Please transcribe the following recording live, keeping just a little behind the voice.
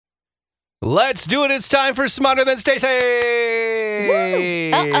Let's do it. It's time for Smarter Than Stacey.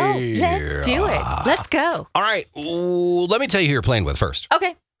 Uh-oh. Let's do it. Let's go. All right. Ooh, let me tell you who you're playing with first.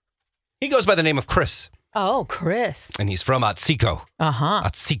 Okay. He goes by the name of Chris, Oh, Chris. and he's from Otsego. Uh-huh.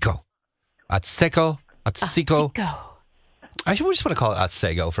 Otsego. Otsego. I just want to call it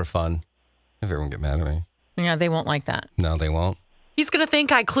Otsego for fun. If everyone get mad at me. Yeah, they won't like that. No, they won't. He's going to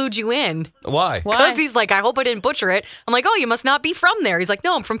think I clued you in. Why? Because he's like, I hope I didn't butcher it. I'm like, oh, you must not be from there. He's like,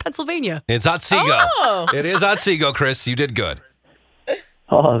 no, I'm from Pennsylvania. It's Otsego. Oh. It is Otsego, Chris. You did good.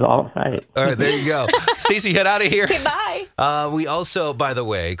 Oh, all right. All right, there you go. Stacey, head out of here. Okay, bye. We also, by the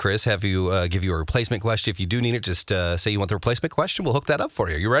way, Chris, have you give you a replacement question. If you do need it, just say you want the replacement question. We'll hook that up for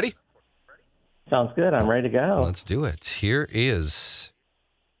you. You ready? Sounds good. I'm ready to go. Let's do it. Here is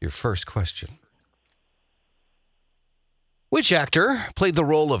your first question. Which actor played the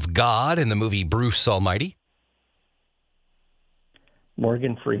role of God in the movie Bruce Almighty?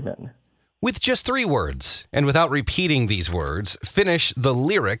 Morgan Freeman. With just 3 words, and without repeating these words, finish the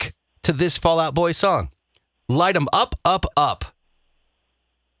lyric to this Fall Out Boy song. Light 'em up, up, up.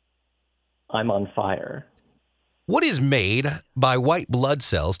 I'm on fire. What is made by white blood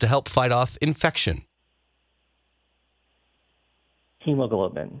cells to help fight off infection?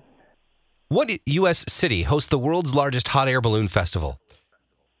 Hemoglobin. What U.S. city hosts the world's largest hot air balloon festival?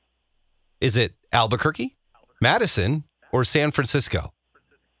 Is it Albuquerque, Madison, or San Francisco?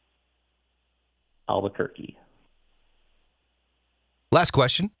 Albuquerque. Last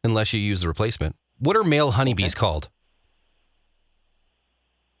question, unless you use the replacement. What are male honeybees called?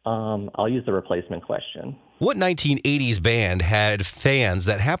 I'll use the replacement question. What 1980s band had fans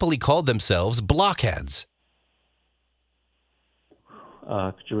that happily called themselves blockheads?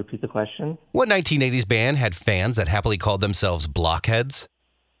 Could you repeat the question? What 1980s band had fans that happily called themselves blockheads?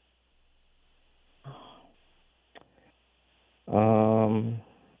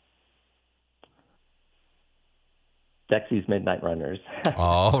 Dexy's Midnight Runners.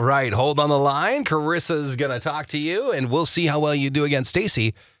 All right, hold on the line. Carissa's going to talk to you, and we'll see how well you do against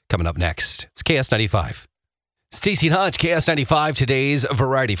Stacey coming up next. It's KS95. Stacey and Hutch, KS95, today's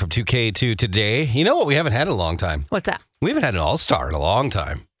variety from 2K to today. You know what we haven't had in a long time? What's that? We haven't had an all-star in a long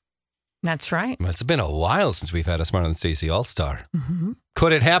time. That's right. It's been a while since we've had a Smarter Than Stacey all-star. Mm-hmm.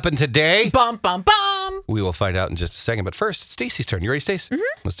 Could it happen today? Bum, bum, bum. We will find out in just a second. But first, it's Stacey's turn. You ready, Stace? Mm-hmm.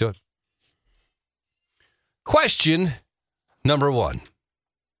 Let's do it. Question number 1.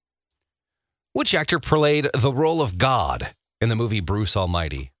 Which actor played the role of God in the movie Bruce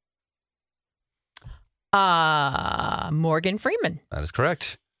Almighty? Morgan Freeman. That is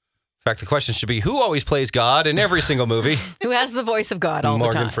correct. In fact, the question should be, who always plays God in every single movie? Who has the voice of God all the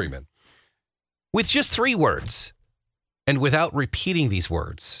time? Morgan Freeman. With just 3 words, and without repeating these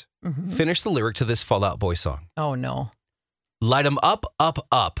words, finish the lyric to this Fall Out Boy song. Oh, no. Light 'em up, up,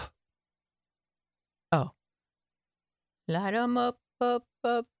 up. Oh. Light 'em up, up,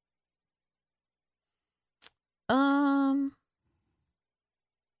 up.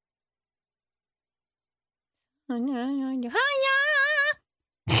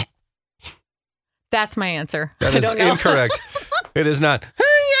 That's my answer. That I is don't know. incorrect. It is not.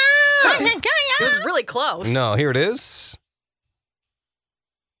 It was really close. No, here it is.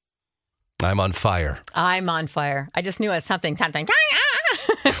 I'm on fire. I'm on fire. I just knew it was something.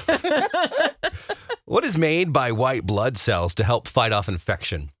 What is made by white blood cells to help fight off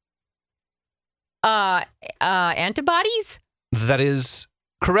infection? Antibodies? That is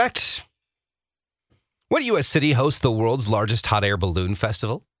correct. What U.S. city hosts the world's largest hot air balloon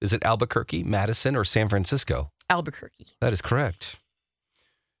festival? Is it Albuquerque, Madison, or San Francisco? Albuquerque. That is correct.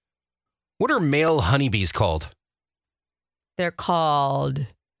 What are male honeybees called? They're called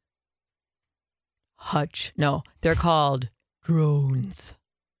Hutch. No, they're called drones.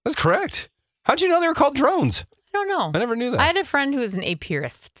 That's correct. How'd you know they were called drones? I don't know. I never knew that. I had a friend who was an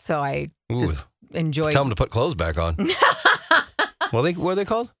apiarist, so I just enjoyed. Tell them to put clothes back on. What are they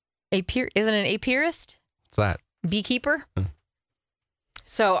called? Isn't an apiarist? What's that? Beekeeper.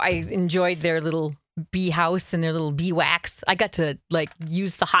 So I enjoyed their little bee house and their little bee wax. I got to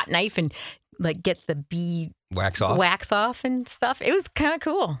use the hot knife and get the bee Wax off and stuff. It was kind of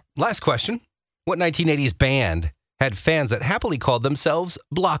cool. Last question. What 1980s band had fans that happily called themselves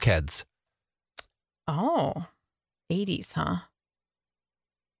blockheads? Oh, 80s, huh?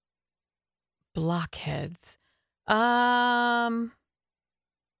 Blockheads.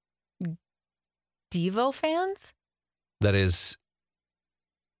 Devo fans? That is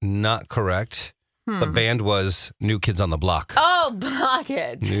not correct. The band was New Kids on the Block. Oh,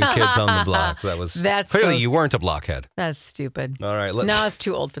 blockheads. New Kids on the Block. That was That's clearly so you weren't a blockhead. That's stupid. All right, let's. No, I was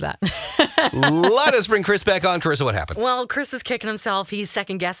too old for that. Let us bring Chris back on. Carissa, what happened? Well, Chris is kicking himself. He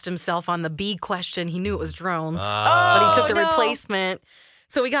second guessed himself on the B question. He knew it was drones, but he took the replacement.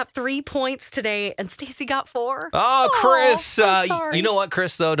 So we got 3 points today, and Stacy got 4. Oh, Chris! I'm sorry. You know what,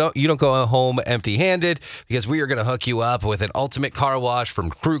 Chris? Though, you don't go home empty-handed because we are going to hook you up with an ultimate car wash from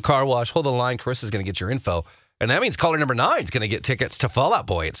Crew Car Wash. Hold the line. Chris is going to get your info. And that means caller number 9 is going to get tickets to Fall Out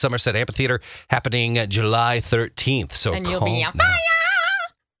Boy at Somerset Amphitheater happening July 13th. So And you'll call be on now. fire.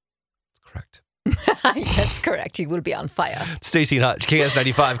 Correct. That's correct. You will be on fire. Stacey and Hutch,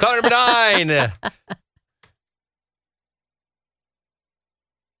 KS95. Caller number 9.